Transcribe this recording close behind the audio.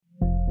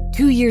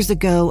2 years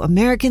ago,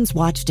 Americans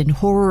watched in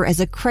horror as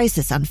a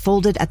crisis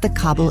unfolded at the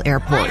Kabul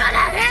airport.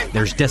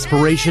 There's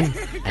desperation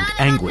and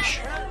anguish.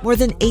 More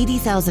than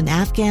 80,000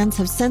 Afghans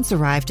have since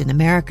arrived in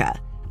America,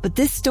 but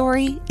this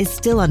story is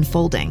still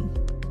unfolding.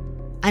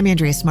 I'm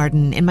Andrea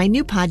Martin. In my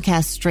new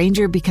podcast,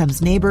 Stranger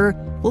Becomes Neighbor,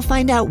 we'll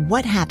find out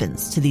what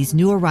happens to these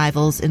new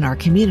arrivals in our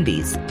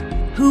communities.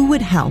 Who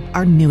would help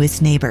our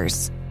newest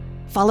neighbors?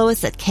 Follow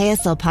us at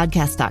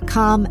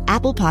kslpodcast.com,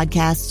 Apple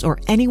Podcasts, or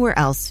anywhere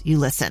else you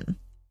listen.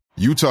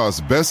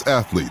 Utah's best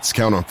athletes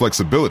count on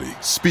flexibility,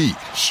 speed,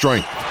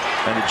 strength.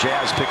 And the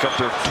Jazz pick up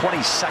their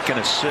 22nd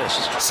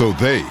assist. So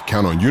they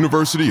count on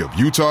University of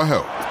Utah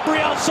Health.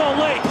 Real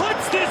Soleil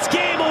puts this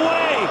game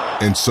away.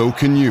 And so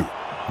can you.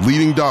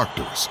 Leading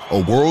doctors,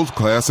 a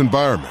world-class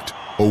environment,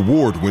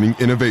 award-winning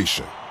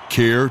innovation,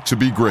 care to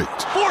be great.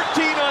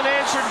 14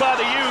 unanswered by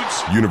the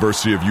Utes.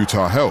 University of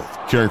Utah Health,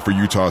 caring for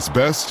Utah's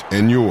best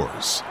and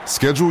yours.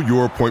 Schedule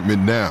your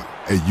appointment now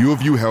at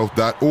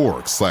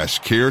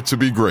uofuhealth.org/care to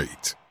be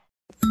great.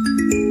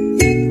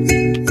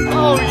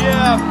 Oh,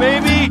 yeah,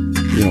 baby.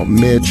 You know,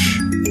 Mitch.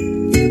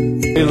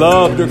 They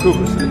love their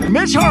Cougars.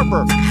 Mitch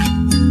Harper.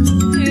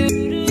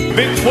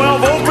 Big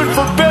 12 open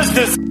for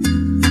business.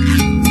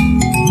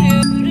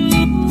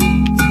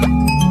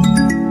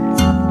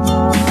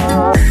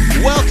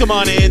 Welcome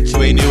on in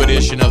to a new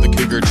edition of the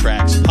Cougar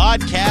Tracks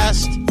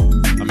podcast.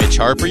 I'm Mitch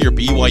Harper, your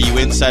BYU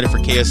insider for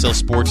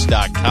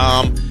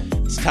KSLSports.com.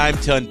 It's time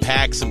to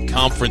unpack some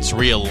conference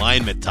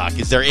realignment talk.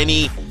 Is there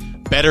any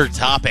better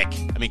topic?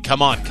 I mean,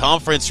 come on,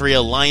 conference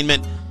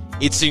realignment.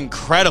 It's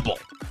incredible.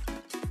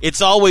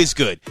 It's always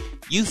good.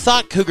 You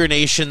thought, Cougar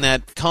Nation,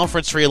 that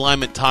conference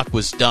realignment talk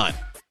was done.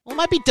 Well, it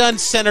might be done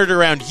centered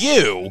around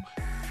you,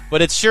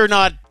 but it's sure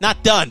not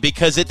done,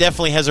 because it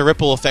definitely has a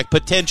ripple effect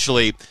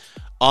potentially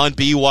on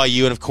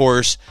BYU and, of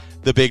course,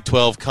 the Big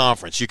 12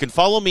 Conference. You can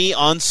follow me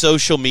on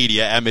social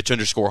media at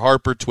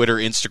Mitch_Harper, Twitter,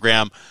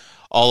 Instagram,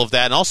 all of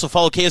that. And also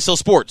follow KSL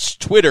Sports,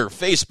 Twitter,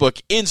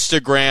 Facebook,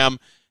 Instagram,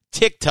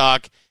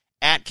 TikTok,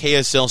 at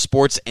KSL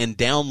Sports, and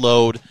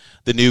download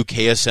the new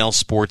KSL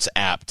Sports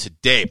app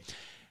today.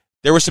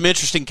 There was some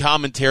interesting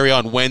commentary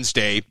on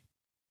Wednesday,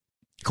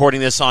 recording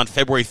this on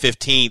February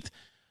 15th,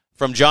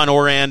 from John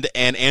Orand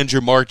and Andrew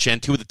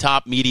Marchand, two of the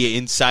top media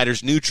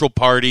insiders, neutral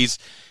parties,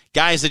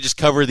 guys that just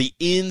cover the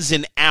ins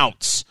and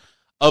outs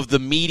of the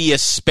media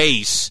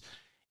space,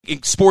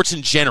 in sports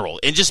in general,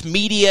 and just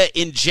media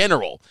in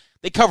general.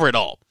 They cover it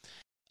all.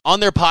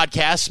 On their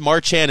podcast,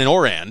 Marchand and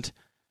Orand,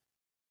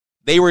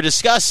 they were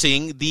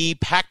discussing the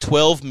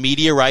Pac-12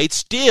 media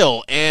rights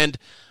deal. And,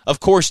 of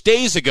course,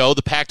 days ago,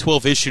 the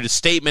Pac-12 issued a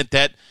statement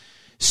that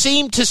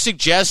seemed to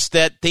suggest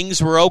that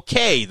things were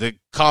okay. The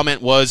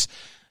comment was,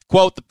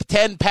 quote, "The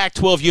 10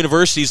 Pac-12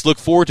 universities look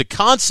forward to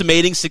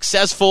consummating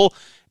successful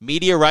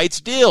media rights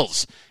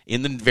deals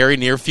in the very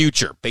near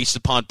future. Based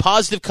upon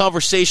positive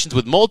conversations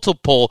with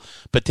multiple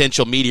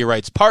potential media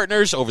rights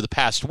partners over the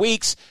past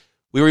weeks,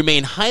 we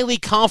remain highly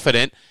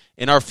confident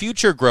in our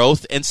future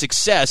growth and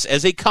success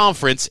as a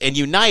conference and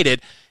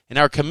united in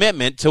our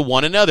commitment to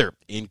one another,"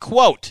 end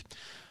quote.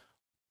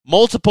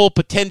 Multiple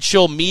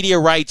potential media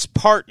rights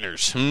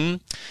partners,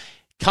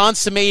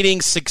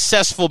 consummating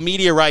successful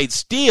media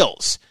rights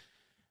deals.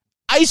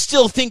 I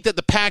still think that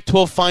the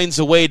Pac-12 finds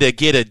a way to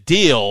get a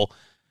deal,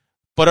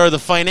 but are the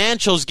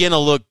financials going to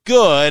look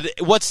good?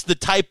 What's the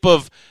type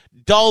of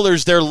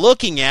dollars they're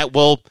looking at?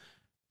 Well,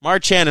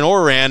 Marchand and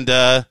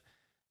Orand,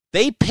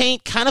 they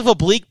paint kind of a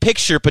bleak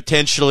picture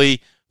potentially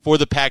for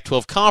the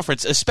Pac-12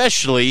 Conference,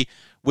 especially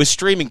with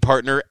streaming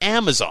partner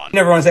Amazon. I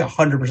never want to say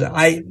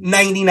 100%.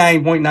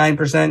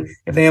 99.9%.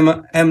 If they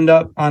end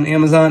up on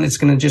Amazon, it's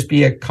going to just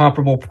be a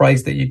comparable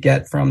price that you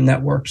get from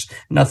networks.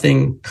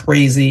 Nothing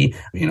crazy,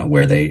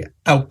 where they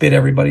outbid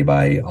everybody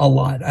by a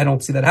lot. I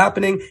don't see that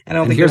happening. And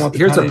I don't think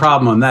here's the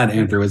problem on that,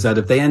 Andrew, is that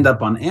if they end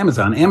up on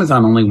Amazon,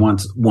 Amazon only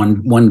wants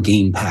one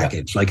game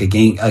package, like a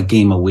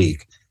game a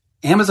week.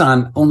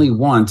 Amazon only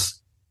wants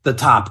the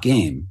top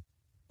game.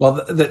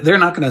 Well, they're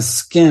not going to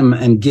skim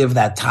and give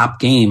that top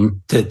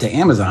game to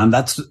Amazon.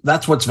 That's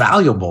what's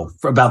valuable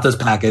about this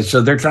package.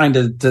 So they're trying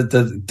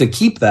to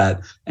keep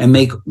that and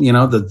make,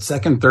 the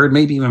second, third,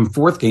 maybe even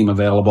fourth game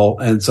available.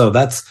 And so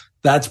that's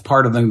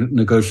part of the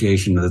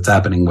negotiation that's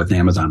happening with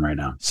Amazon right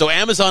now. So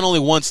Amazon only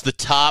wants the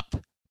top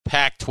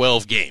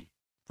Pac-12 game,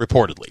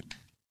 reportedly.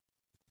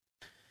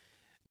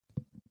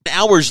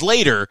 Hours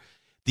later,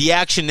 the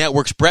Action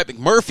Network's Brett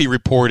McMurphy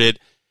reported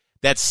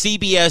that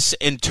CBS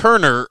and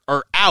Turner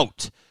are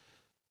out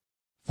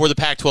for the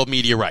Pac-12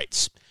 media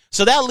rights.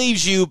 So that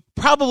leaves you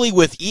probably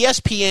with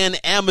ESPN,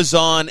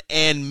 Amazon,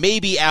 and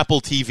maybe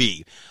Apple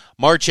TV.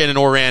 Marchand and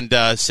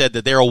Orand said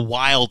that they're a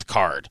wild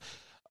card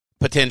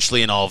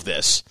potentially in all of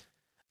this.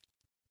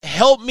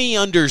 Help me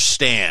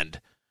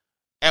understand,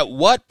 at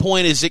what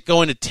point is it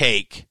going to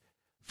take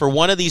for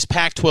one of these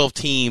Pac-12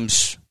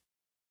 teams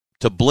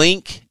to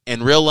blink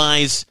and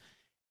realize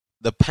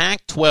the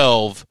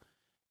Pac-12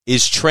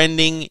 is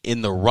trending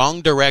in the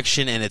wrong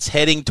direction and it's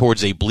heading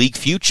towards a bleak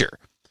future?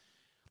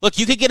 Look,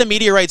 you could get a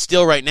media rights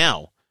deal right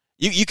now.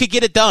 You could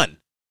get it done.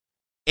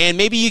 And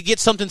maybe you get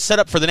something set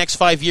up for the next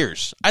 5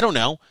 years. I don't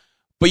know.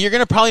 But you're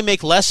going to probably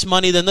make less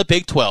money than the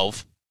Big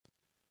 12.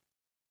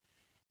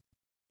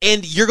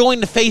 And you're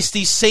going to face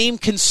these same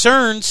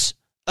concerns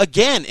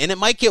again, and it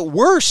might get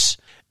worse.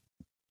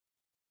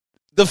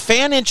 The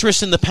fan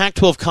interest in the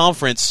Pac-12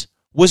 conference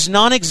was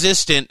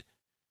non-existent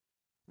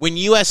when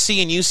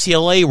USC and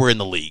UCLA were in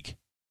the league.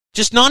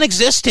 Just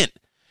non-existent.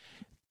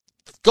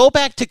 Go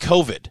back to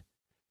COVID.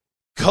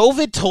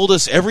 COVID told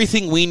us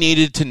everything we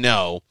needed to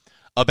know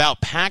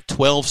about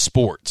Pac-12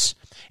 sports.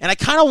 And I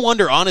kind of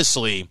wonder,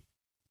 honestly,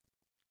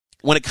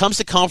 when it comes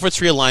to conference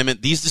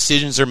realignment, these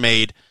decisions are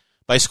made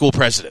by school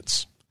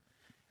presidents.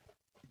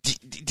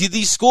 Do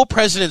these school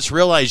presidents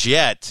realize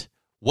yet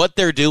what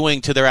they're doing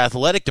to their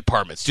athletic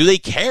departments? Do they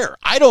care?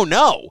 I don't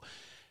know.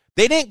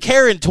 They didn't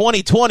care in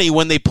 2020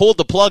 when they pulled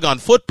the plug on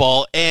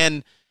football,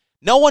 and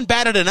no one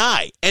batted an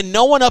eye, and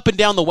no one up and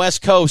down the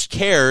West Coast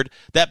cared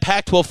that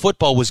Pac-12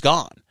 football was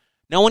gone.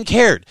 No one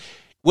cared.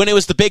 When it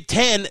was the Big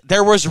Ten,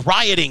 there was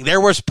rioting.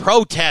 There was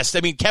protest.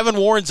 I mean, Kevin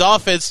Warren's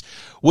office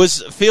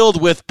was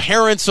filled with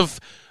parents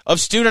of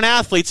student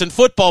athletes and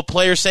football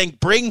players saying,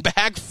 bring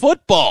back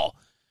football.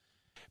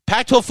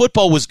 Pac-12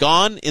 football was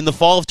gone in the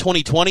fall of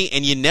 2020,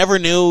 and you never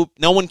knew.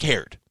 No one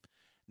cared.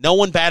 No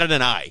one batted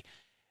an eye.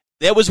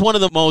 That was one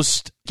of the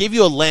most, give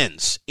you a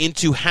lens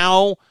into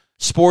how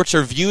sports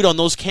are viewed on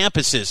those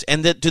campuses,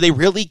 and that do they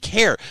really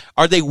care?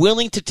 Are they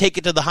willing to take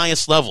it to the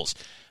highest levels?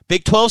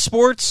 Big 12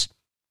 sports,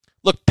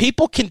 look,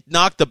 people can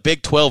knock the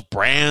Big 12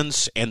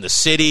 brands and the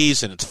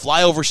cities and its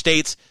flyover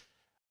states.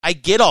 I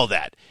get all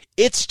that.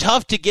 It's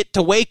tough to get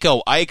to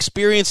Waco. I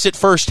experienced it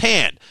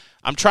firsthand.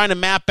 I'm trying to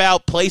map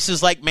out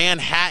places like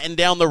Manhattan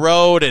down the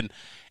road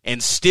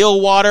and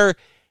Stillwater.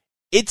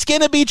 It's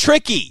going to be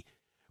tricky.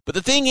 But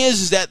the thing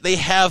is that they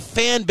have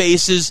fan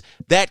bases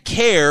that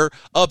care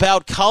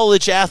about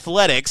college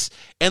athletics,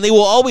 and they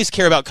will always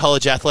care about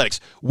college athletics.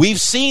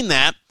 We've seen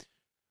that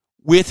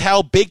with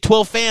how Big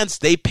 12 fans,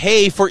 they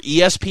pay for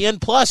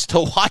ESPN Plus to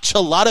watch a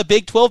lot of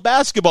Big 12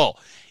 basketball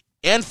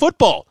and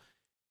football.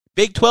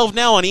 Big 12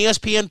 now on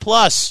ESPN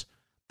Plus,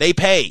 they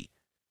pay.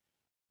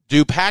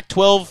 Do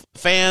Pac-12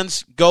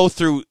 fans go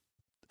through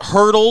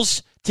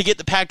hurdles to get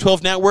the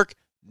Pac-12 network?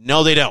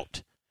 No, they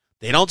don't.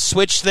 They don't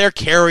switch their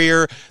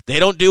carrier. They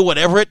don't do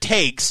whatever it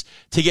takes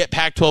to get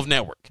Pac-12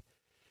 network.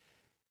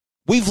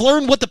 We've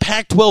learned what the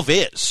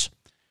Pac-12 is.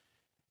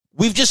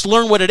 We've just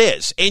learned what it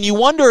is. And you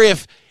wonder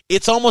if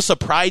it's almost a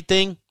pride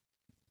thing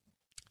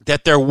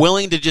that they're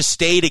willing to just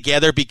stay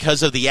together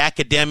because of the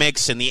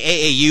academics and the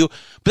AAU.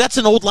 But that's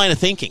an old line of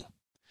thinking.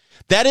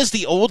 That is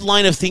the old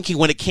line of thinking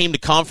when it came to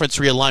conference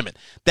realignment.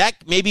 That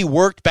maybe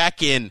worked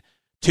back in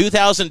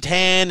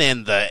 2010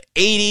 and the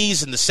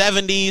 80s and the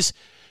 70s,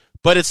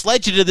 but it's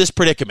led you to this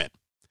predicament.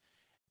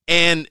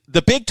 And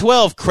the Big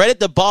 12, credit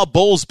to Bob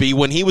Bowlesby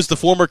when he was the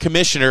former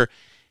commissioner,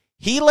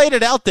 he laid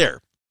it out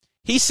there.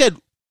 He said,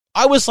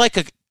 I was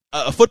like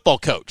a football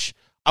coach.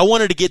 I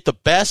wanted to get the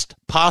best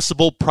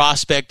possible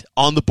prospect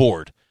on the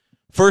board.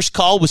 First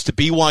call was to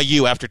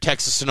BYU after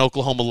Texas and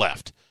Oklahoma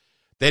left.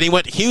 Then he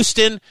went to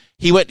Houston,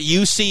 he went to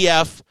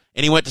UCF,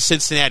 and he went to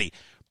Cincinnati.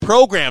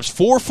 Programs,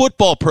 4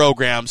 football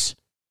programs,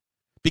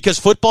 because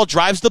football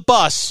drives the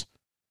bus,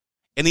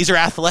 and these are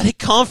athletic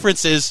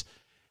conferences,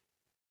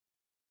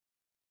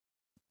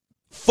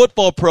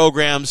 football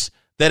programs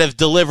that have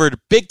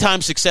delivered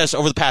big-time success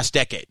over the past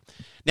decade.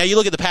 Now, you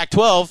look at the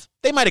Pac-12,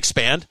 they might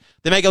expand.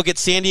 They might go get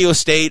San Diego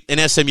State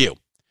and SMU.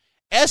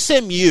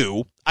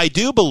 SMU, I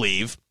do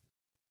believe,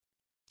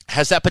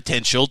 has that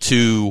potential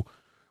to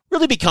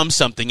really become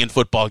something in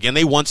football again.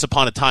 They once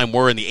upon a time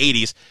were in the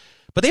 80s,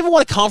 but they haven't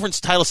won a conference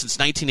title since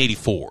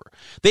 1984.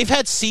 They've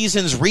had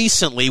seasons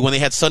recently when they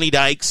had Sonny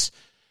Dykes,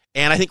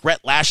 and I think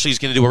Rhett Lashley is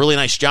going to do a really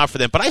nice job for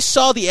them. But I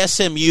saw the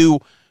SMU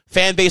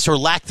fan base, or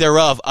lack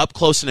thereof, up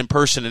close and in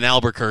person in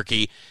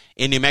Albuquerque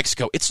in New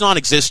Mexico. It's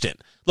non-existent.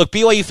 Look,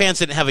 BYU fans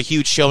didn't have a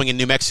huge showing in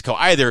New Mexico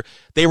either.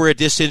 They were a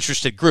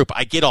disinterested group.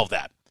 I get all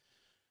that.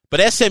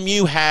 But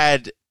SMU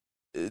had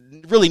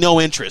really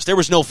no interest. There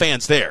was no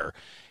fans there.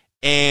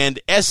 And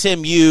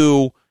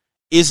SMU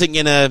isn't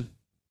going to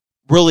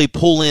really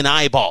pull in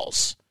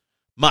eyeballs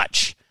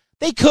much.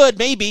 They could,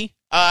 maybe,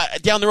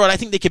 down the road. I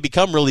think they could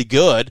become really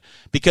good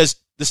because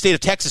the state of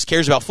Texas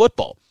cares about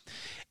football.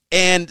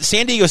 And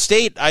San Diego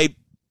State,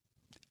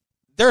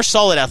 they're a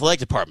solid athletic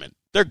department.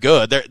 They're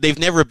good. They've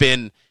never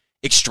been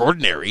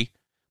extraordinary.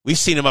 We've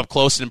seen them up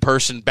close and in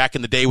person back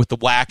in the day with the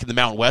WAC and the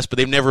Mountain West, but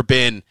they've never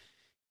been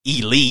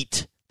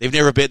elite. They've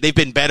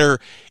been better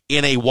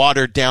in a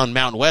watered down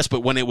Mountain West,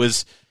 but when it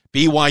was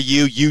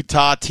BYU,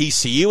 Utah,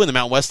 TCU in the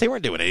Mountain West, they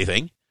weren't doing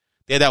anything.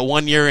 They had that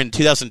 1 year in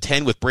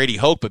 2010 with Brady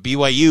Hoke, but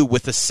BYU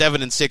with the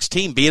 7-6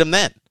 team beat them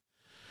then.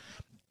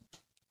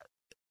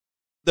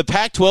 The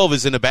Pac-12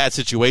 is in a bad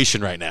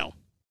situation right now.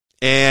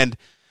 And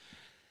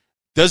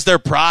does their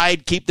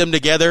pride keep them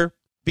together?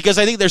 Because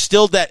I think there's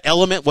still that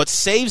element. What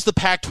saves the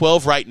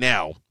Pac-12 right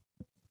now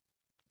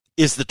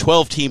is the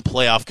 12-team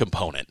playoff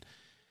component.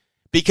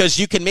 Because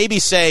you can maybe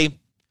say,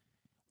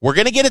 we're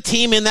going to get a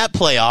team in that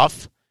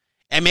playoff,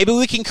 And maybe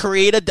we can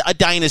create a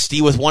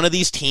dynasty with one of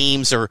these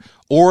teams, or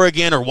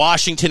Oregon or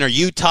Washington or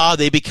Utah.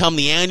 They become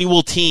the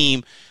annual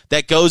team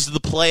that goes to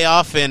the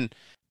playoff, and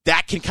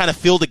that can kind of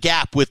fill the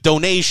gap with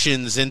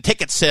donations and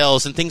ticket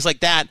sales and things like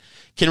that,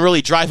 can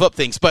really drive up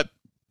things. But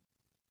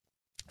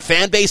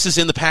fan bases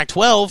in the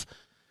Pac-12,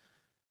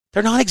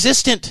 they're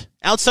non-existent.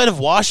 Outside of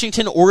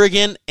Washington,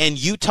 Oregon, and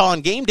Utah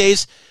on game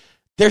days,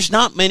 there's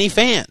not many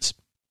fans.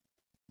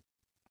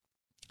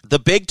 The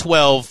Big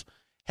 12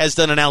 has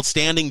done an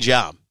outstanding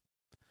job.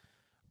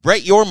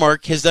 Brett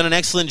Yormark has done an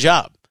excellent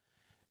job.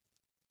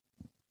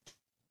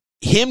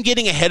 Him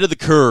getting ahead of the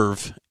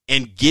curve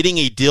and getting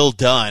a deal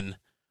done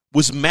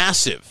was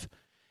massive.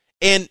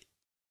 And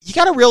you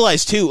got to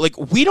realize, too, like,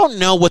 we don't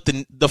know what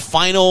the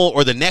final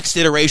or the next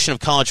iteration of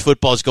college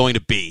football is going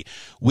to be.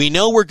 We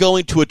know we're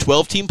going to a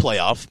 12-team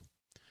playoff,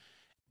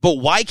 but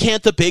why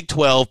can't the Big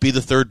 12 be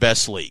the third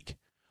best league?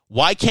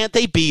 Why can't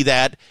they be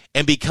that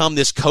and become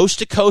this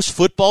coast-to-coast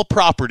football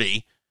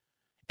property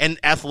and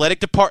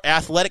athletic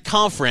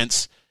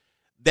conference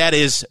that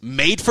is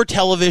made for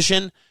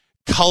television?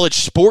 College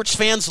sports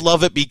fans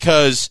love it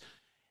because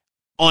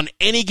on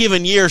any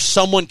given year,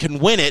 someone can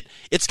win it.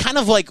 It's kind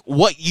of like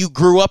what you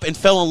grew up and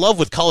fell in love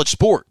with college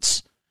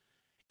sports.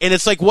 And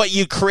it's like what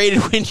you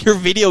created in your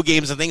video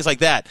games and things like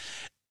that.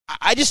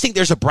 I just think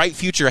there's a bright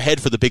future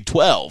ahead for the Big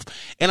 12.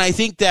 And I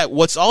think that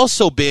what's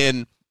also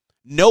been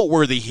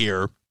noteworthy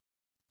here,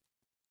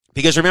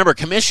 because remember,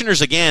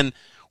 commissioners, again,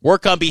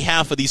 work on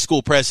behalf of these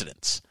school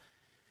presidents.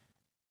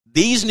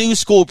 These new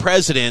school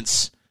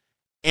presidents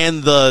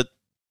and the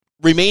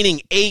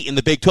remaining 8 in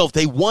the Big 12,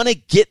 they want to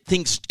get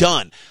things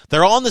done.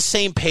 They're all on the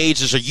same page.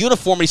 There's a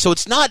uniformity, so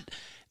it's not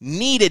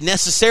needed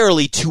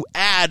necessarily to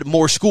add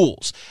more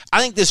schools.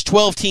 I think this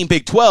 12-team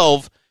Big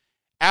 12,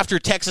 after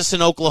Texas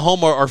and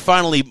Oklahoma are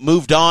finally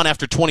moved on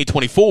after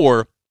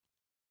 2024,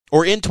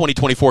 or in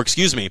 2024,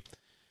 excuse me,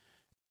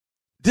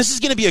 this is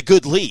going to be a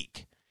good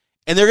league.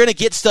 And they're going to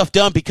get stuff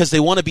done because they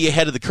want to be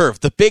ahead of the curve.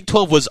 The Big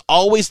 12 was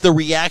always the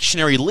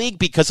reactionary league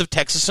because of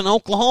Texas and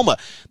Oklahoma.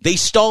 They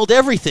stalled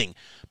everything.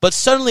 But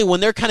suddenly when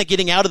they're kind of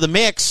getting out of the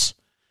mix,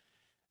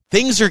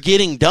 things are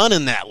getting done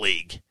in that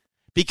league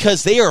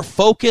because they are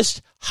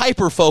focused,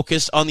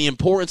 hyper-focused on the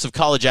importance of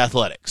college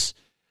athletics.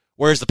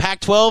 Whereas the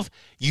Pac-12,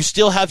 you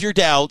still have your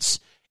doubts.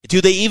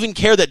 Do they even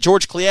care that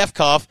George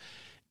Kliavkoff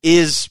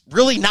is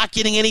really not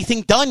getting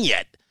anything done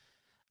yet?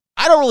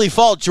 I don't really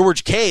fault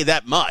George K.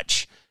 that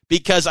much,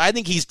 because I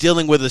think he's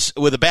dealing with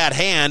a bad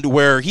hand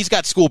where he's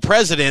got school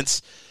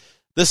presidents,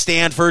 the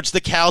Stanfords,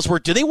 the Cals, where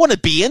do they want to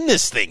be in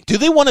this thing? Do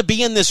they want to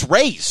be in this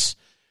race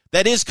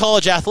that is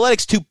college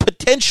athletics to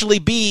potentially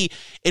be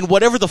in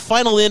whatever the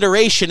final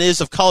iteration is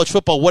of college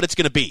football, what it's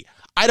going to be?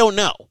 I don't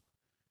know.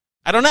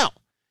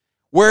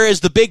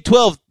 Whereas the Big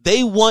 12,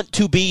 they want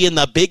to be in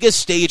the biggest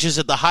stages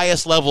at the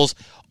highest levels.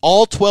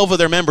 All 12 of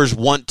their members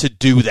want to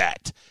do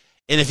that.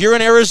 And if you're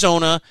in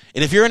Arizona,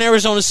 and if you're in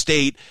Arizona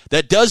State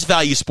that does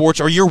value sports,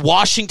 or you're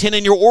Washington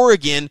and you're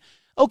Oregon,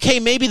 okay,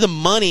 maybe the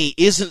money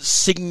isn't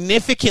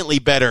significantly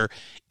better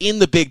in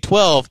the Big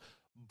 12,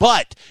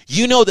 but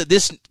you know that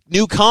this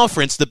new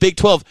conference, the Big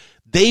 12,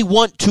 they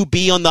want to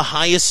be on the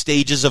highest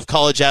stages of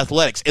college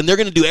athletics, and they're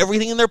going to do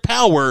everything in their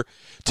power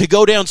to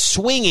go down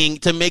swinging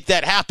to make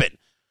that happen.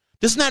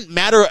 Doesn't that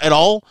matter at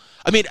all?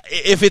 I mean,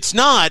 if it's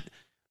not,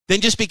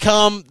 then just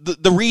become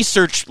the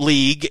research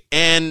league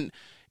and,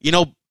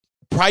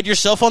 pride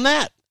yourself on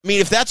that. I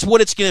mean, if that's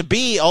what it's going to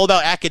be, all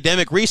about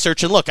academic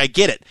research, and look, I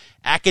get it.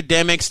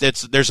 Academics,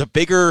 there's a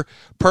bigger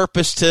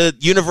purpose to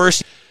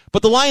university,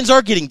 but the lines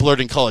are getting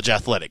blurred in college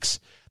athletics.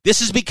 This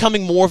is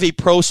becoming more of a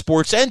pro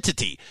sports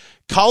entity.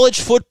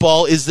 College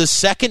football is the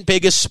second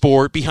biggest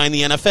sport behind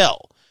the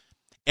NFL,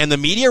 and the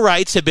media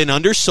rights have been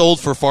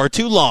undersold for far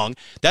too long.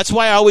 That's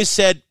why I always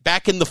said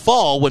back in the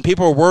fall when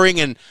people were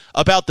worrying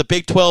about the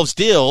Big 12's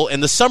deal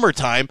in the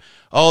summertime,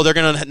 oh, they're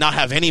going to not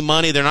have any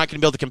money, they're not going to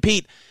be able to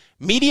compete.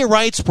 Media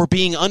rights were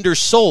being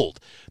undersold.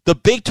 The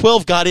Big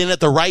 12 got in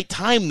at the right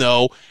time,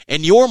 though,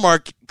 and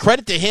Yormark,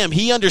 credit to him,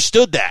 he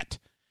understood that.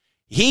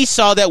 He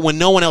saw that when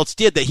no one else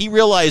did, that he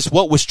realized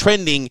what was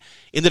trending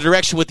in the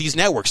direction with these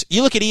networks.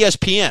 You look at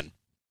ESPN,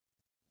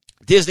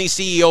 Disney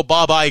CEO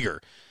Bob Iger,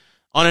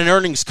 on an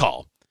earnings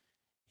call.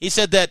 He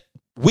said that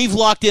we've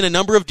locked in a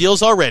number of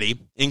deals already,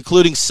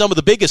 including some of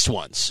the biggest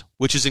ones,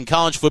 which is in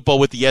college football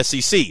with the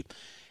SEC,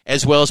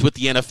 as well as with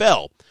the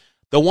NFL.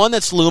 The one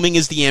that's looming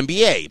is the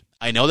NBA.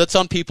 I know that's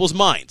on people's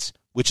minds,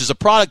 which is a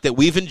product that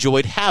we've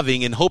enjoyed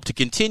having and hope to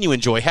continue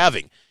enjoy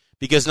having,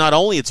 because not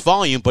only its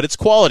volume, but its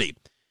quality.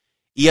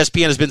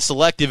 ESPN has been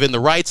selective in the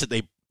rights that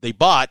they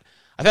bought.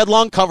 I've had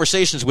long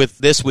conversations with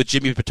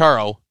Jimmy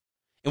Pitaro,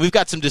 and we've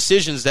got some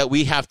decisions that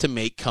we have to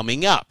make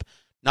coming up.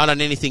 Not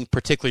on anything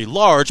particularly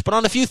large, but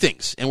on a few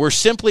things. And we're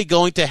simply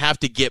going to have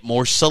to get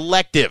more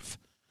selective.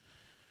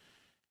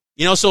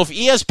 So if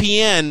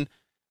ESPN,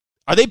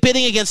 are they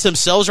bidding against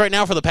themselves right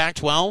now for the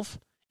Pac-12?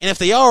 And if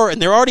they are,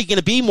 and they're already going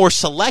to be more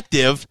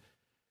selective,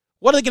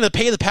 what are they going to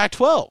pay the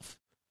Pac-12?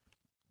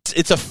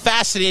 It's a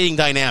fascinating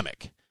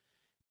dynamic.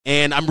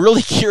 And I'm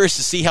really curious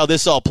to see how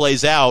this all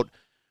plays out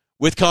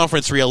with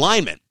conference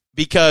realignment.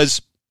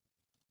 because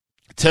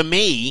to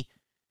me,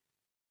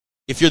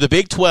 if you're the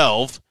Big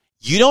 12,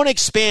 you don't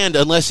expand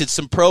unless it's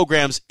some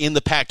programs in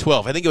the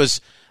Pac-12. I think it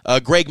was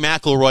Greg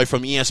McElroy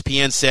from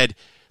ESPN said,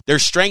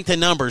 there's strength in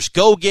numbers.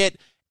 Go get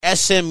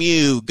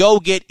SMU. Go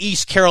get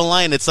East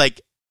Carolina. It's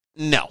like,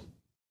 no.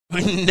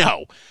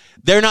 No.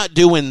 They're not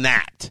doing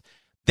that.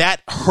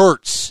 That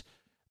hurts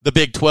the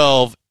Big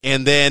 12,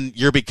 and then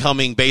you're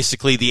becoming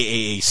basically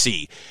the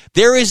AAC.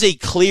 There is a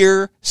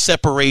clear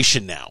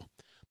separation now.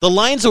 The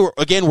lines, were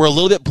a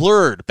little bit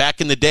blurred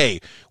back in the day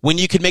when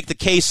you could make the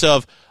case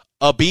of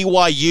a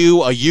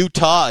BYU, a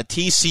Utah, a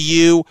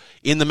TCU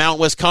in the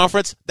Mountain West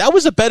Conference. That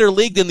was a better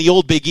league than the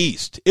old Big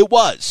East. It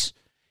was.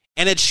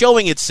 And it's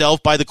showing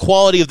itself by the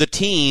quality of the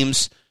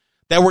teams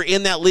that were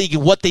in that league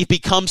and what they've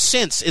become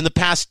since in the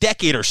past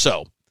decade or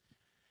so.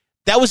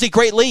 That was a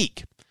great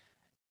league.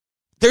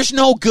 There's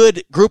no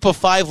good Group of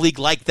 5 league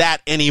like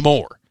that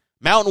anymore.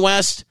 Mountain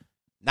West,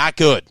 not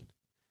good.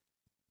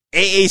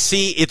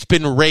 AAC, it's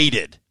been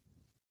raided.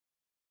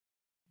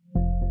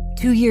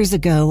 2 years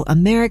ago,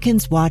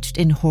 Americans watched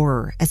in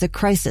horror as a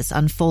crisis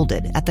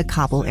unfolded at the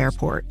Kabul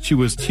airport. She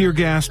was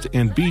tear-gassed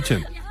and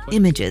beaten.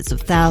 Images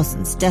of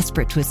thousands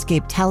desperate to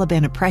escape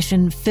Taliban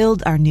oppression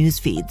filled our news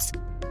feeds.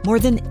 More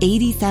than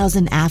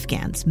 80,000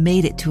 Afghans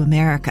made it to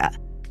America.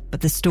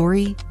 But the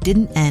story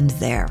didn't end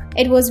there.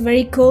 It was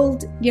very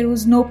cold. There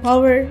was no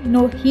power,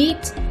 no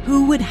heat.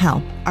 Who would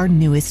help our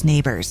newest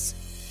neighbors?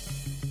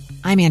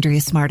 I'm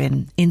Andrea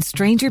Smartin. In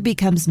Stranger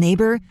Becomes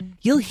Neighbor,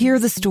 you'll hear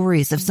the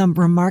stories of some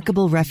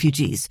remarkable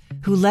refugees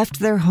who left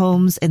their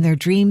homes and their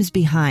dreams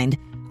behind,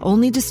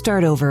 only to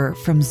start over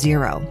from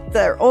zero.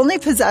 Their only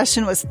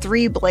possession was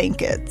 3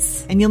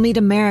 blankets. And you'll meet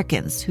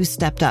Americans who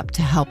stepped up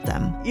to help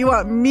them. You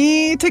want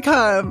me to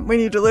come when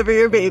you deliver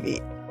your baby.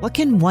 What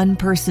can one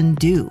person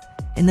do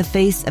in the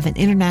face of an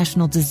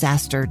international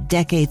disaster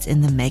decades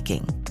in the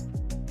making?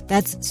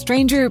 That's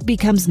Stranger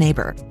Becomes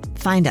Neighbor.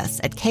 Find us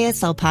at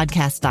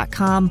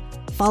kslpodcast.com.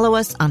 Follow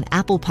us on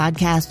Apple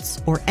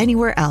Podcasts or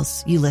anywhere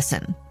else you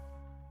listen.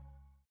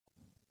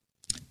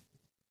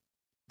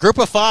 Group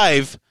of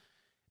 5,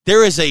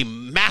 there is a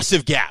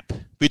massive gap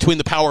between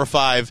the Power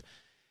 5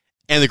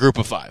 and the Group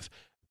of 5.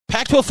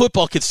 Pac-12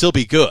 football could still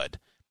be good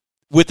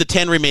with the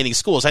 10 remaining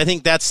schools. I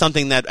think that's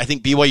something that I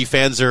think BYU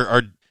fans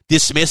are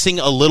dismissing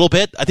a little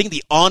bit. I think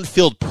the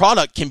on-field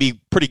product can be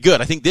pretty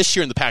good. I think this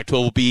year in the Pac-12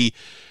 will be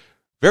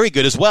very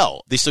good as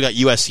well. They still got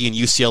USC and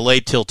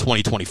UCLA till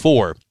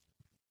 2024.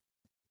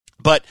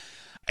 But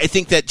I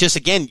think that just,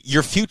 again,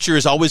 your future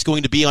is always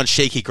going to be on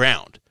shaky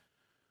ground.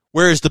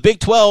 Whereas the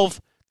Big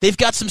 12, they've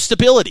got some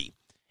stability.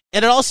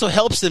 And it also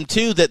helps them,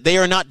 too, that they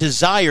are not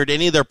desired,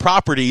 any of their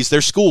properties,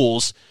 their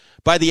schools,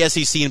 by the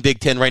SEC and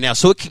Big 10 right now.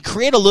 So it can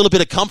create a little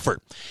bit of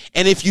comfort.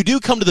 And if you do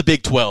come to the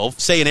Big 12,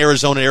 say in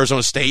Arizona and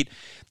Arizona State,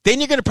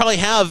 then you're going to probably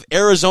have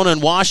Arizona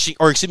and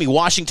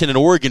Washington and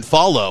Oregon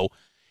follow,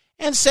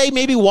 and say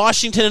maybe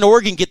Washington and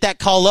Oregon get that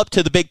call up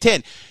to the Big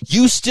 10.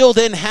 You still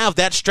then have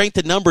that strength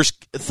in numbers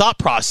thought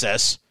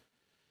process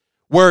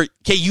where,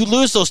 okay, you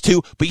lose those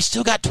 2, but you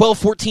still got 12,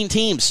 14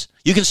 teams.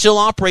 You can still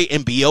operate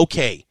and be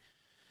okay.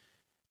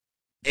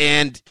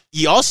 And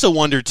you also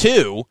wonder,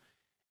 too,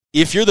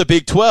 if you're the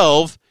Big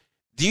 12,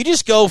 do you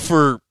just go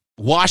for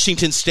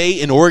Washington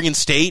State and Oregon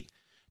State,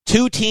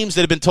 2 teams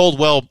that have been told,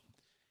 well,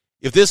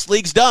 if this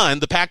league's done,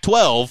 the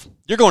Pac-12,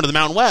 you're going to the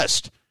Mountain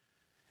West?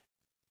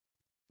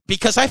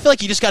 Because I feel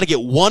like you just got to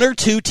get 1 or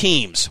 2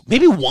 teams,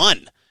 maybe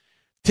 1,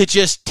 to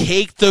just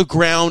take the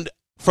ground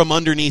from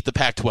underneath the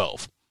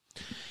Pac-12.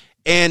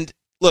 And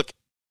look,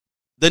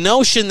 the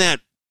notion that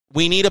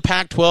we need a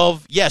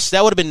Pac-12, yes,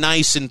 that would have been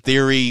nice in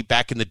theory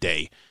back in the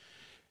day.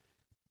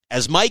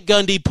 As Mike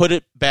Gundy put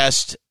it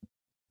best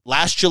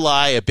last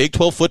July at Big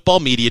 12 Football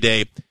Media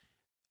Day,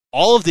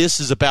 all of this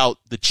is about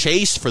the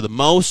chase for the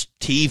most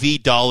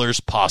TV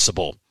dollars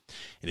possible.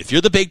 And if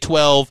you're the Big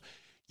 12,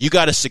 you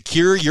got to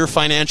secure your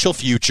financial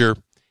future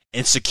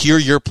and secure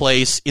your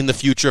place in the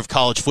future of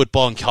college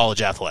football and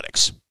college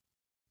athletics.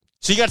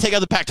 So you got to take out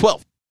the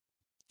Pac-12.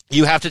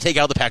 You have to take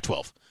out the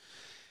Pac-12.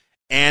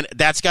 And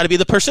that's got to be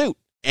the pursuit.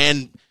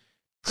 And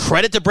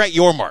credit to Brett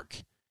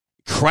Yormark.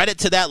 Credit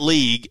to that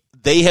league.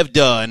 They have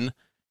done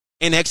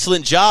an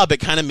excellent job at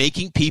kind of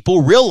making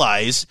people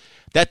realize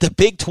that the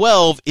Big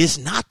 12 is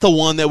not the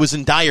one that was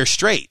in dire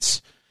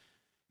straits.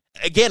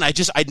 Again, I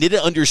didn't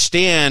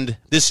understand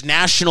this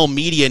national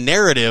media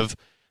narrative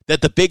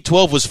that the Big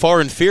 12 was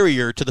far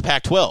inferior to the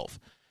Pac-12.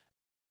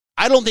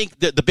 I don't think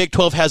that the Big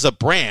 12 has a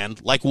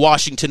brand like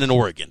Washington and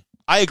Oregon.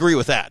 I agree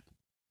with that.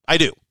 I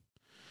do.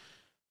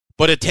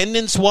 But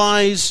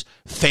attendance-wise,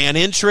 fan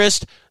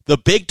interest, the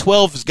Big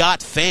 12's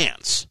got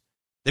fans.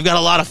 They've got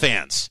a lot of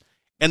fans,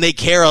 and they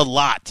care a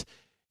lot.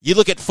 You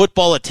look at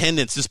football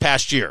attendance this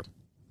past year.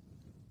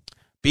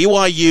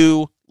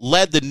 BYU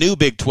led the new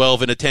Big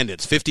 12 in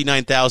attendance,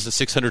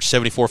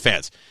 59,674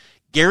 fans.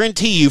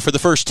 Guarantee you for the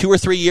first 2 or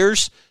 3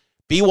 years,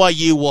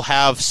 BYU will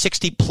have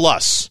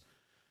 60-plus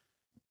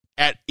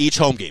at each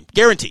home game.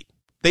 Guaranteed.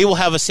 They will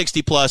have a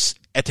 60-plus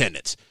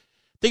attendance.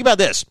 Think about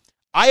this.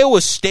 Iowa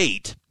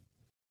State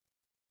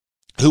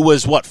who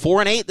was,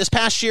 4-8 this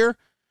past year?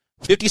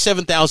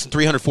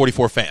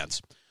 57,344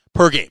 fans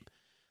per game.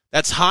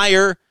 That's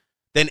higher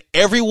than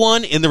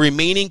everyone in the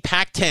remaining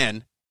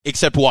Pac-10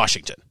 except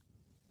Washington.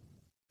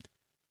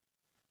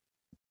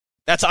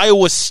 That's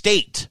Iowa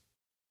State,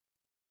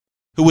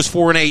 who was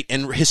 4-8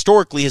 and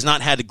historically has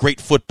not had a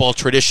great football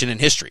tradition in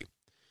history.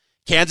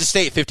 Kansas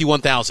State,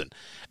 51,000.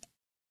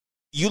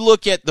 You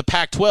look at the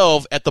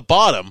Pac-12 at the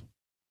bottom,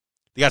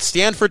 they got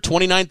Stanford,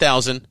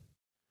 29,000.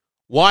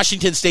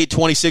 Washington State,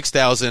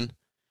 26,000.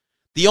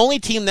 The only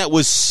team that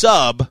was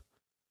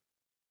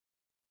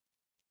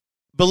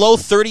below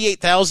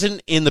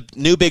 38,000 in the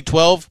new Big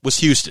 12 was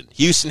Houston.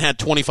 Houston had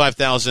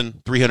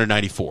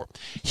 25,394.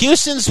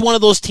 Houston's one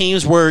of those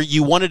teams where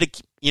you wanted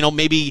to,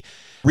 maybe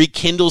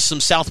rekindle some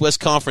Southwest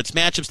Conference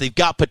matchups. They've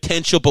got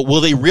potential, but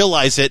will they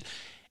realize it?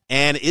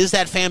 And is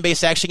that fan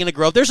base actually going to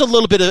grow? There's a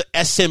little bit of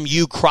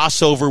SMU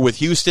crossover with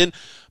Houston,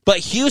 but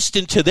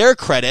Houston, to their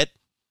credit,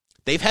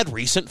 they've had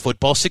recent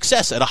football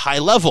success at a high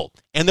level,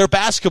 and their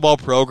basketball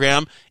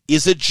program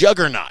is a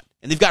juggernaut,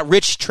 and they've got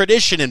rich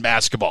tradition in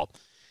basketball.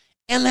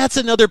 And that's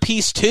another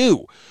piece,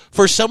 too.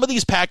 For some of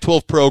these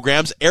Pac-12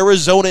 programs,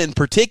 Arizona in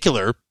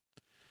particular,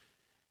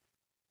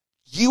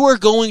 you are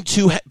going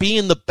to be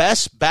in the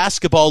best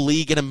basketball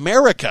league in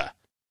America.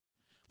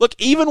 Look,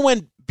 even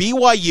when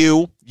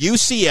BYU,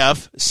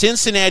 UCF,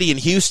 Cincinnati, and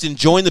Houston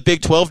join the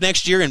Big 12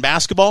 next year in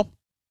basketball,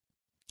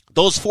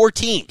 those 4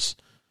 teams,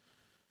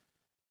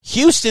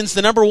 Houston's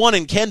the number 1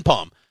 in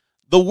KenPom.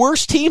 The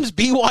worst team's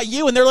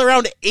BYU, and they're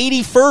around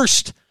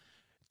 81st.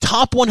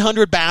 Top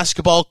 100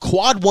 basketball,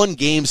 quad 1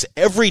 games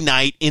every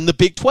night in the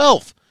Big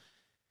 12.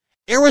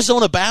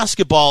 Arizona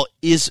basketball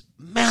is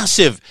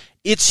massive.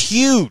 It's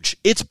huge.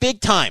 It's big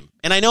time.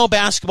 And I know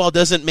basketball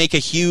doesn't make a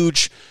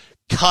huge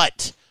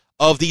cut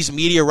of these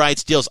media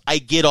rights deals. I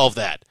get all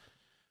that.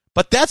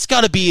 But that's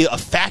got to be a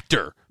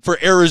factor for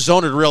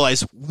Arizona to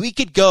realize we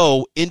could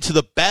go into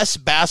the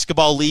best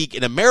basketball league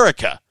in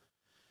America.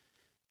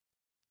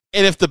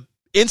 And if the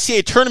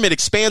NCAA tournament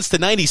expands to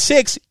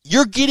 96,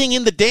 you're getting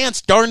in the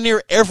dance darn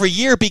near every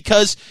year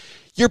because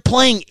you're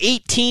playing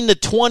 18 to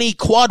 20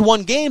 quad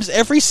 1 games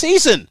every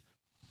season.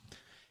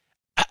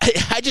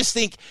 I just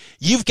think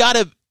you got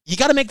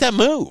to make that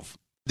move.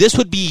 This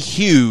would be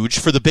huge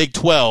for the Big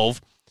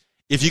 12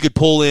 if you could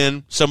pull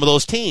in some of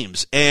those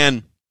teams.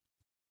 And,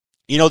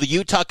 the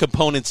Utah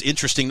component's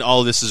interesting to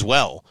all of this as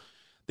well.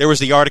 There was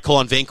the article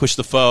on Vanquish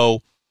the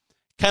Foe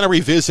kind of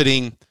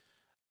revisiting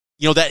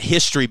that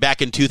history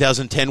back in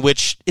 2010,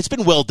 which it's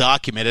been well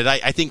documented.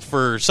 I think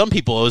for some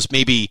people it was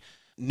maybe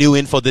new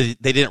info that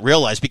they didn't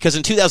realize, because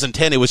in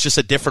 2010 it was just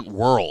a different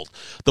world.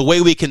 The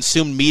way we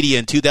consumed media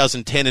in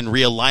 2010 and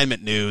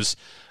realignment news,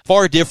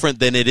 far different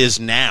than it is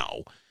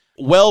now.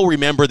 Well,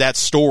 remember that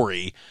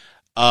story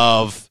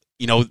of,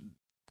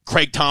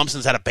 Craig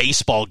Thompson's at a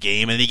baseball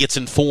game and he gets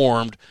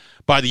informed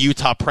by the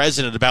Utah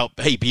president about,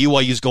 hey,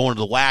 BYU's going to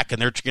the WAC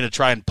and they're going to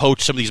try and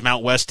poach some of these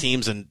Mount West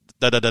teams and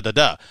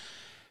da-da-da-da-da.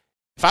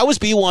 If I was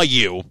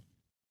BYU,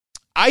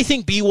 I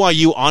think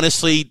BYU,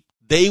 honestly,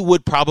 they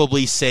would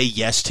probably say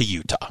yes to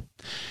Utah.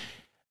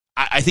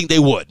 I think they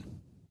would.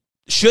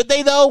 Should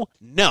they, though?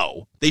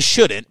 No, they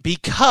shouldn't,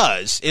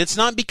 because it's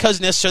not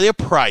because necessarily a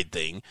pride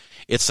thing.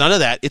 It's none of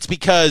that. It's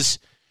because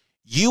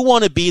you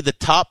want to be the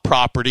top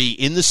property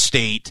in the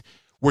state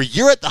where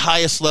you're at the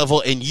highest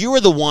level and you are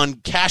the one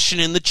cashing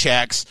in the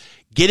checks,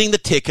 getting the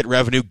ticket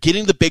revenue,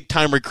 getting the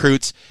big-time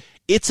recruits.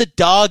 It's a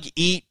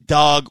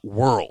dog-eat-dog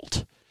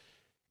world.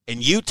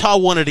 And Utah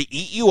wanted to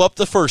eat you up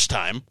the first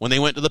time when they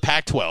went to the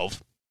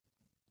Pac-12.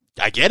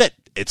 I get it.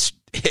 It's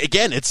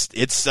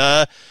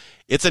a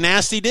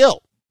nasty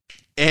deal.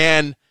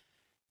 And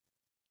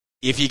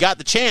if you got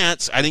the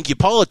chance, I think you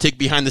politic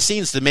behind the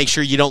scenes to make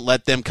sure you don't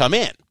let them come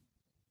in.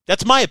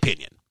 That's my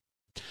opinion.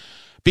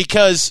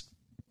 Because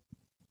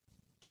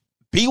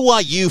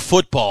BYU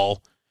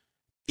football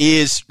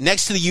is,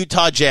 next to the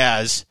Utah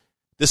Jazz,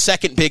 the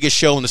second biggest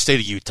show in the state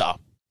of Utah.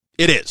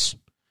 It is.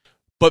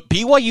 But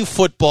BYU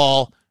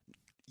football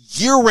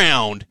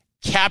year-round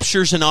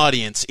captures an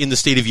audience in the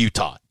state of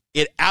Utah.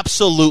 It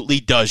absolutely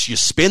does. You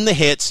spin the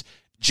hits,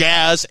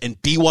 Jazz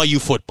and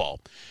BYU football.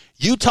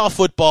 Utah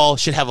football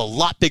should have a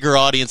lot bigger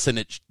audience than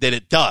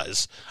it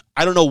does.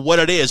 I don't know what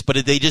it is,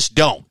 but they just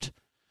don't.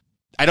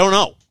 I don't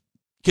know.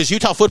 Because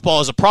Utah football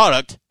as a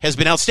product has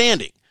been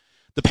outstanding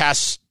the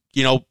past,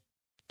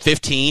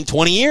 15,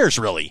 20 years,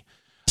 really.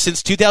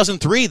 Since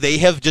 2003, they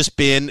have just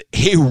been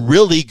a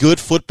really good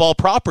football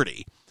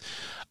property.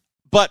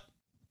 But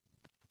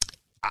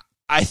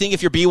I think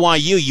if you're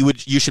BYU,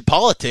 you should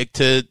politic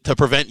to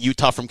prevent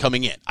Utah from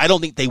coming in. I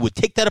don't think they would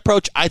take that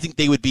approach. I think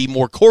they would be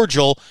more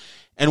cordial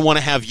and want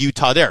to have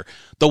Utah there.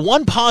 The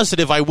one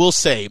positive I will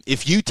say,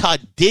 if Utah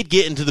did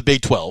get into the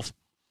Big 12,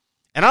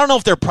 and I don't know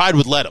if their pride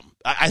would let them,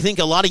 I think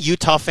a lot of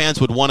Utah fans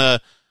would want to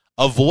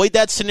avoid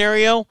that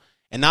scenario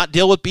and not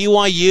deal with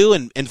BYU,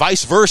 and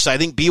vice versa. I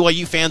think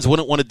BYU fans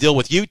wouldn't want to deal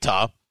with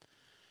Utah.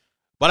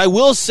 But I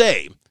will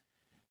say,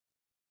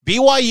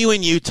 BYU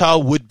and Utah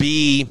would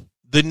be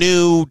the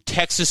new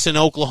Texas and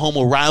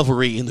Oklahoma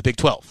rivalry in the Big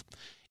 12.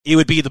 it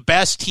would be the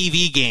best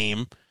TV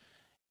game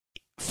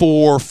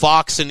for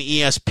Fox and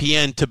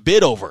ESPN to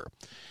bid over.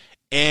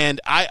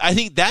 And I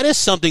think that is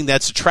something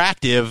that's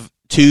attractive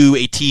to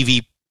a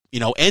TV,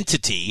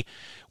 entity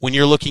when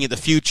you're looking at the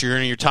future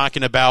and you're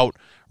talking about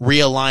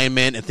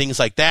realignment and things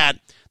like that.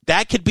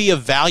 That could be a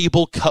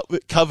valuable,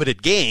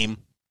 coveted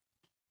game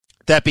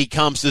that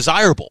becomes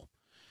desirable.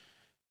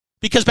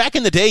 Because back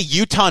in the day,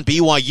 Utah and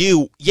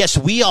BYU, yes,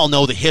 we all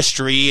know the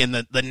history and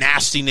the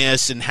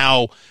nastiness and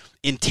how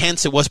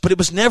intense it was, but it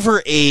was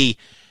never a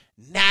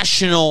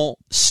national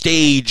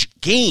stage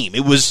game.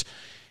 It was,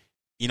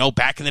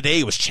 back in the day,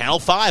 it was Channel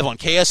 5 on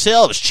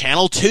KSL. It was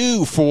Channel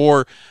 2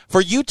 for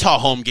Utah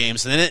home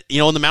games. And then,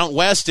 in the Mountain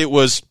West, it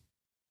was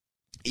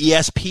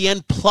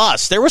ESPN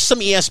Plus. There were some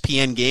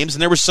ESPN games,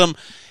 and there were some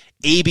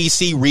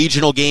ABC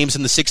regional games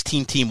in the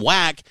 16-team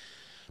WAC,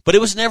 but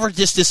it was never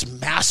just this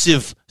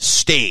massive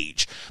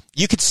stage.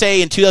 You could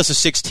say in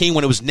 2016,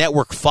 when it was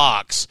Network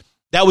Fox,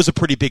 that was a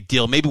pretty big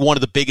deal, maybe one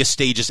of the biggest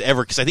stages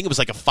ever, because I think it was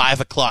like a 5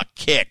 o'clock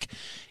kick,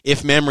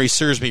 if memory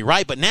serves me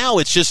right. But now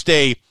it's just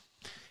a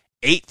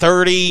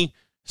 8:30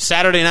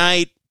 Saturday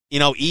night,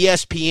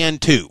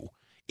 ESPN2.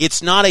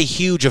 It's not a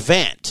huge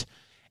event.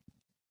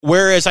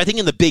 Whereas I think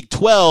in the Big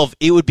 12,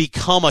 it would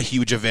become a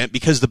huge event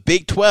because the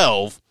Big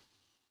 12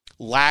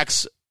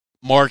 lacks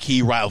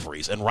marquee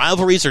rivalries. And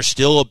rivalries are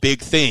still a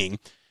big thing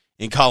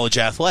in college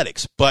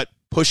athletics. But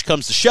push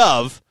comes to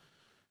shove.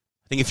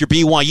 I think if you're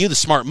BYU, the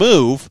smart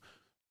move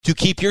to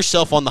keep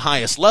yourself on the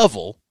highest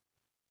level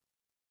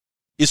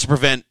is to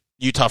prevent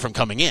Utah from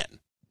coming in.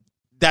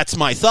 That's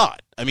my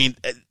thought. I mean,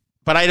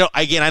 but I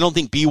don't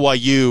think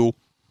BYU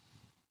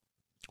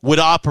would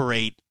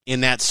operate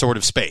in that sort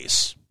of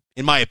space,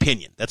 in my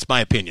opinion. That's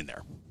my opinion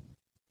there.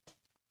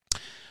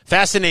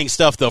 Fascinating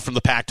stuff, though, from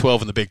the Pac-12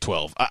 and the Big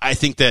 12. I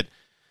think that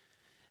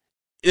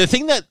the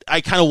thing that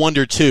I kind of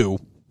wonder, too,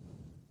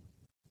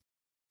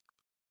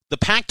 the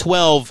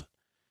Pac-12,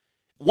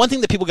 one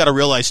thing that people got to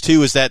realize,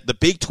 too, is that the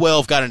Big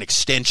 12 got an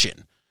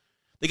extension.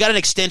 They got an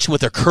extension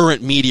with their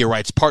current media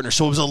rights partner,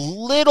 so it was a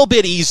little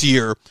bit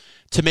easier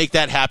to make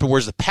that happen,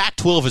 whereas the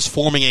Pac-12 is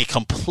forming a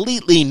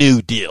completely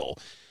new deal.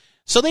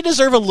 So they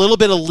deserve a little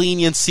bit of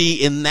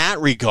leniency in that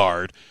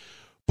regard,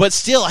 but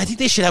still, I think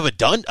they should have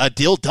a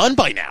deal done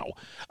by now.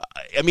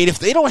 I mean, if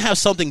they don't have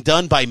something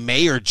done by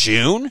May or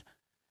June,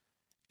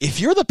 if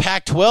you're the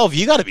Pac-12,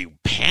 you got to be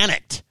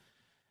panicked.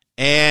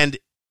 And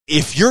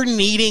if you're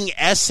needing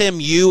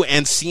SMU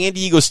and San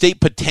Diego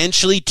State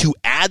potentially to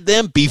add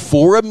them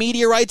before a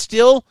media rights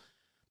deal,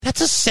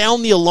 that's a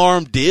sound the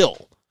alarm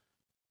deal,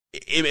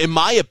 in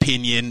my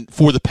opinion,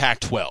 for the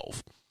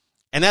Pac-12.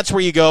 And that's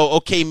where you go,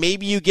 okay,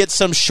 maybe you get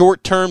some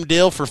short-term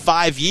deal for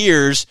 5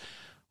 years.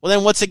 Well,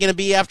 then what's it going to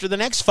be after the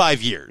next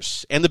 5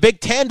 years? And the Big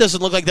Ten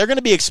doesn't look like they're going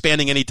to be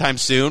expanding anytime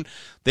soon.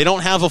 They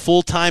don't have a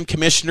full-time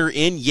commissioner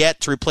in yet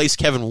to replace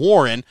Kevin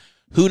Warren.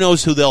 Who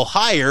knows who they'll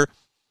hire?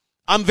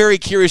 I'm very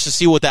curious to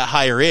see what that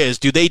hire is.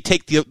 Do they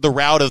take the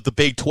route of the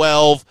Big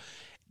 12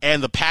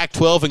 and the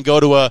Pac-12 and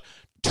go to a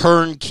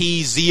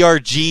turnkey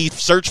ZRG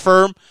search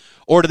firm?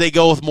 Or do they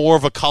go with more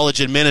of a college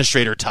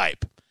administrator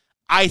type?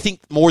 I think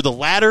more the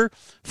latter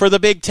for the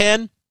Big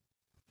Ten.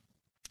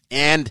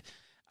 And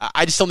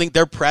I just don't think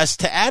they're pressed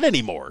to add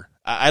anymore.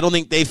 I don't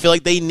think they feel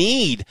like they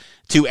need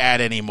to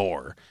add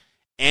anymore.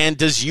 And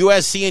does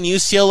USC and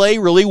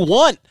UCLA really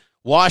want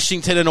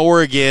Washington and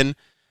Oregon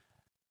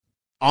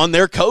on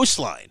their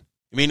coastline?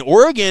 I mean,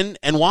 Oregon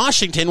and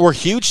Washington were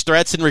huge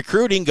threats in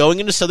recruiting going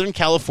into Southern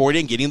California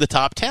and getting the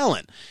top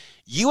talent.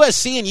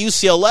 USC and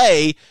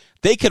UCLA,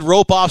 they could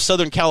rope off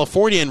Southern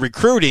California in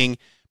recruiting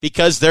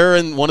because they're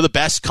in one of the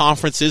best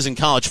conferences in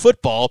college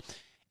football.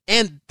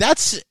 And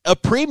that's a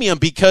premium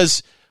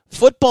because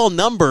football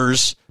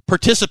numbers,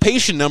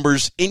 participation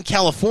numbers in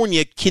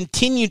California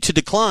continue to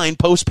decline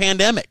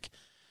post-pandemic.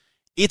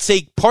 It's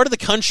a part of the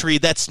country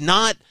that's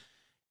not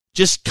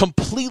just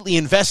completely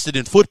invested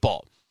in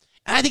football.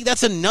 And I think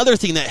that's another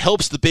thing that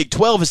helps the Big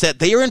 12 is that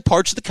they are in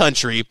parts of the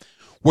country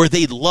where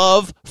they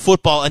love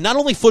football, and not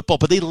only football,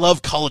 but they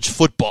love college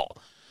football.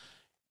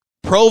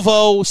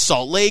 Provo,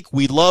 Salt Lake,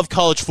 we love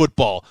college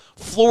football.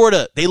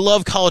 Florida, they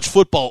love college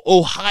football.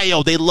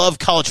 Ohio, they love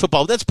college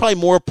football. That's probably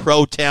more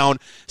pro-town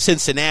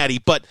Cincinnati,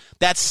 but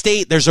that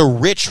state, there's a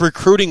rich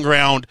recruiting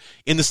ground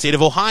in the state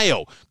of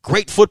Ohio.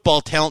 Great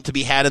football talent to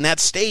be had in that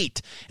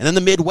state. And then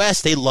the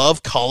Midwest, they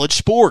love college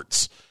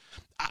sports.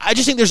 I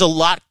just think there's a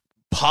lot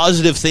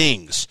positive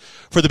things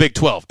for the Big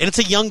 12. And it's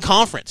a young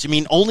conference. I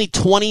mean, only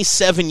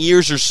 27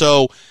 years or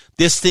so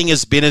this thing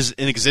has been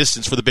in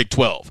existence for the Big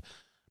 12.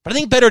 But I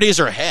think better days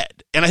are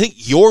ahead. And I think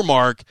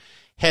Yormark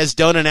has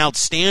done an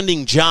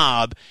outstanding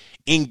job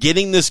in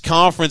getting this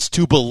conference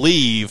to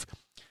believe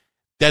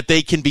that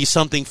they can be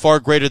something far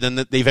greater than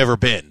that they've ever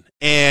been.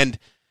 And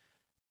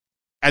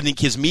I think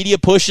his media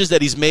pushes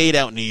that he's made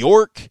out in New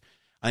York,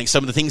 I think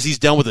some of the things he's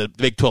done with the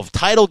Big 12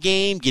 title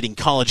game, getting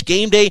College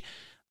Game Day,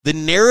 the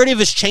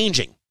narrative is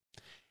changing.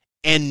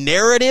 And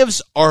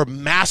narratives are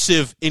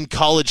massive in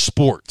college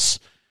sports.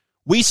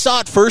 We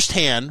saw it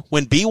firsthand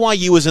when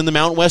BYU was in the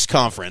Mountain West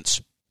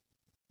Conference.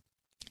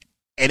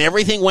 and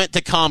everything went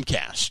to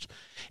Comcast.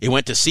 It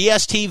went to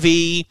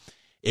CSTV,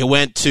 it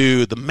went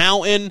to the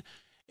Mountain,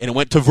 and it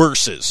went to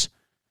Versus.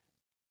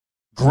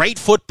 Great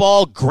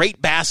football,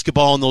 great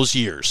basketball in those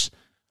years.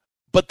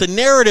 But the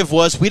narrative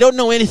was, we don't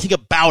know anything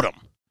about them.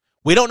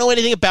 We don't know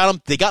anything about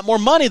them. They got more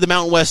money, the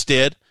Mountain West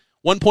did.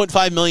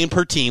 $1.5 million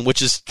per team,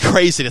 which is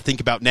crazy to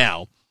think about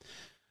now.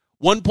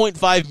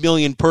 $1.5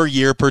 million per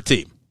year per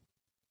team.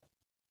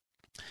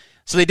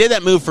 So they did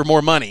that move for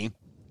more money,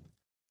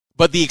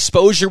 but the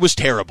exposure was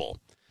terrible.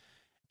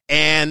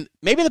 And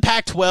maybe the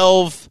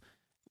Pac-12,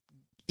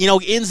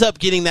 ends up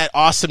getting that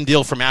awesome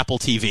deal from Apple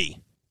TV.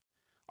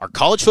 Are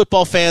college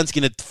football fans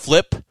going to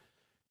flip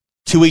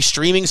to a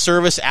streaming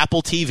service,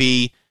 Apple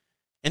TV,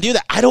 and do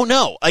that? I don't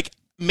know.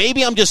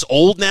 Maybe I'm just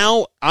old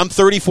now. I'm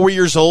 34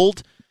 years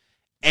old,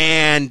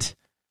 and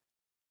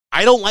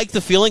I don't like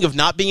the feeling of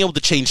not being able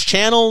to change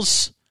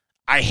channels.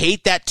 I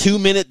hate that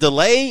 2-minute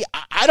delay.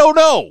 I don't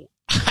know.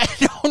 I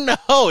don't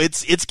know.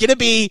 It's going to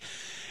be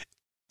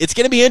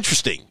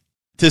interesting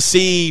to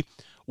see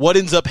what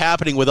ends up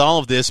happening with all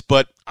of this,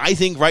 but I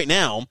think right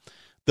now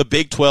the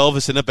Big 12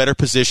 is in a better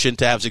position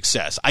to have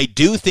success. I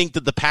do think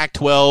that the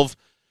Pac-12,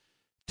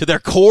 to their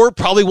core,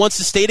 probably wants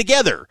to stay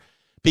together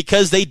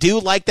because they do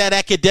like that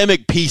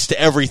academic piece to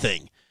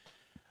everything.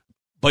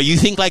 But you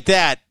think like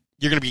that,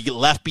 you're going to be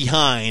left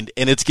behind,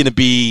 and it's going to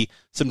be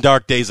some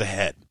dark days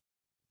ahead.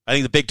 I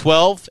think the Big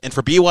 12, and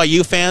for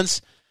BYU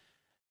fans,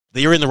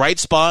 they are in the right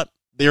spot,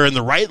 they are in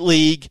the right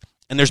league,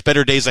 and there's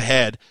better days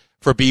ahead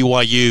for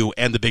BYU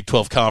and the Big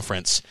 12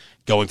 Conference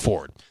going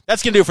forward.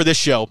 That's going to do it for this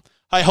show.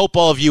 I hope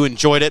all of you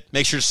enjoyed it.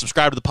 Make sure to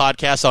subscribe to the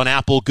podcast on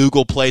Apple,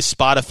 Google Play,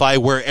 Spotify,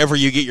 wherever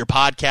you get your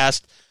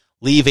podcast.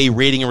 Leave a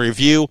rating and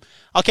review.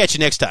 I'll catch you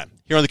next time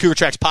here on the Cougar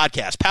Tracks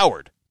podcast,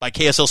 powered by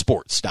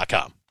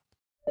KSLSports.com.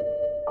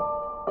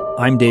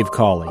 I'm Dave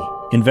Cawley,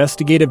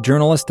 investigative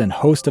journalist and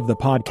host of the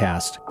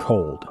podcast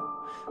Cold.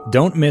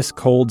 Don't miss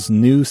Cold's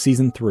new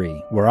Season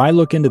 3, where I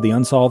look into the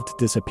unsolved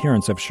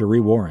disappearance of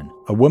Cherie Warren,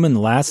 a woman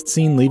last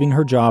seen leaving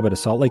her job at a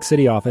Salt Lake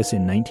City office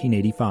in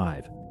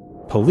 1985.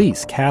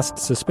 Police cast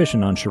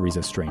suspicion on Cherie's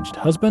estranged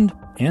husband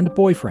and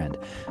boyfriend,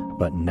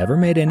 but never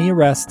made any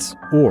arrests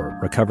or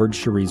recovered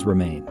Cherie's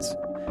remains.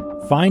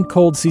 Find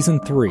Cold Season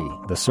 3,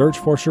 The Search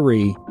for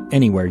Cherie,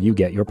 anywhere you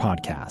get your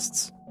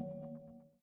podcasts.